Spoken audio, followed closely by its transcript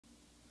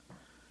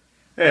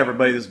Hey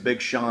everybody, this is Big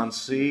Sean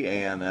C,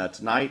 and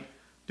tonight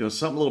doing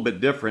something a little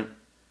bit different.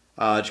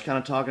 Just kind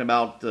of talking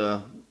about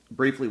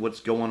briefly what's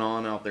going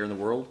on out there in the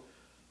world.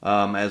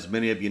 As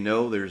many of you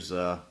know, there's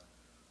a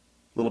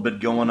little bit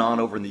going on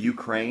over in the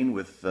Ukraine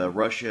with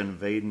Russia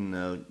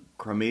invading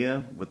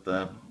Crimea. I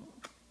don't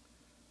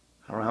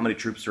know how many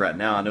troops are at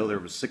now. I know there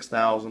was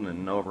 6,000,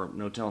 and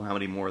no telling how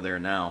many more are there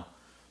now.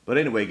 But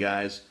anyway,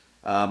 guys,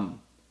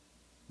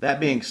 that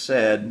being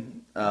said,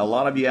 a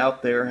lot of you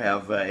out there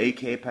have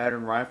AK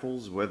pattern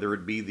rifles, whether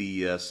it be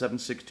the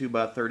 7.62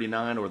 by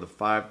 39 or the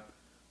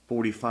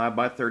 5.45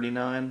 by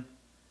 39.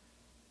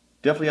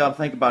 Definitely ought to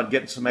think about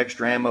getting some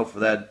extra ammo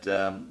for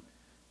that,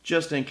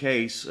 just in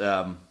case.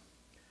 Went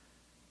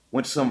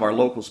to some of our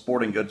local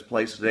sporting goods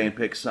places today and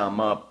picked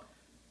some up.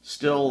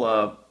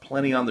 Still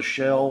plenty on the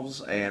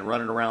shelves and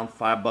running around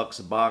 $5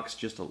 a box,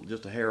 just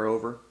a hair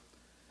over.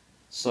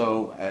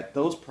 So at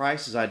those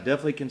prices, I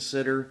definitely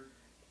consider,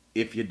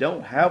 if you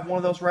don't have one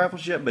of those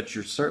rifles yet, but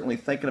you're certainly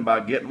thinking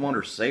about getting one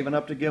or saving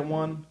up to get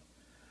one,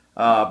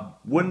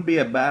 wouldn't be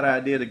a bad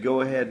idea to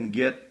go ahead and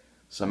get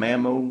some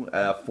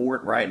ammo for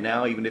it right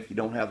now, even if you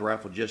don't have the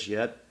rifle just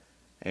yet.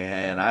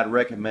 And I'd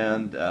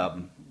recommend at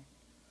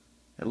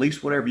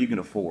least whatever you can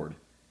afford.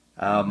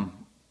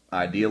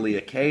 Ideally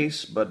a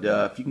case, but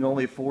if you can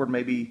only afford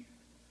maybe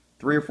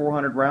 300 or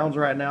 400 rounds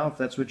right now, if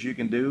that's what you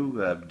can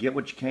do, get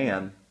what you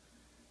can.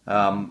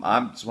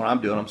 That's what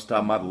I'm doing. I'm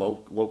stopping by the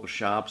local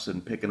shops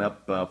and picking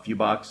up a few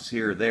boxes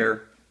here or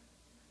there,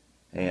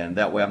 and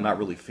that way I'm not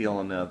really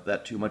feeling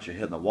that too much a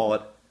hit in the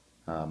wallet.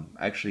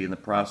 Actually, in the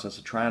process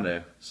of trying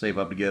to save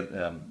up to get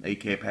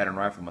AK pattern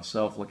rifle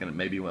myself, looking at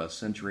maybe a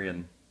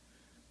Centurion,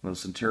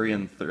 those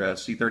Centurion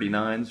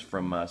C39s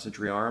from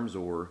Century Arms,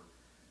 or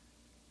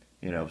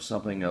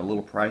something a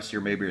little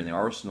pricier, maybe in the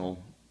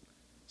Arsenal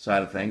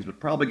side of things. But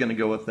probably going to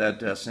go with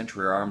that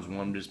Century Arms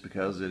one, just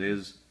because it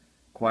is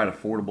quite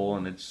affordable,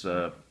 and it's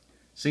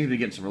seems to be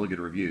getting some really good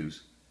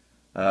reviews.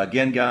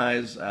 Again,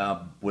 guys,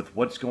 with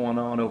what's going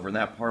on over in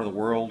that part of the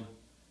world,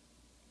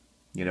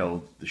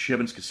 the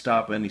shipments could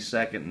stop any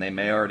second, and they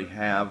may already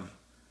have.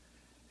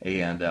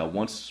 And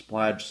once the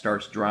supply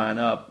starts drying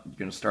up, you're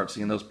going to start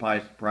seeing those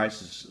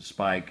prices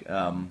spike.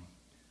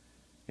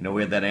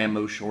 We had that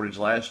ammo shortage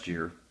last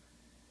year,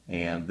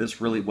 and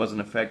this really wasn't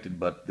affected,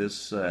 but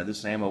this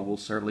ammo will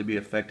certainly be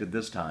affected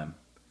this time.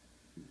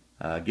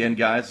 Again,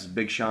 guys, this is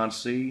Big Sean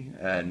C,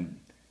 and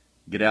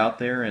get out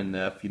there, and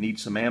if you need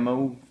some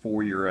ammo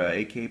for your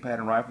AK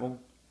pattern rifle,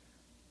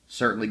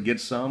 certainly get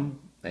some,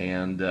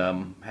 and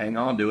hang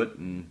on to it,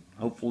 and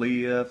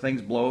hopefully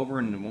things blow over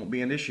and it won't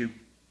be an issue.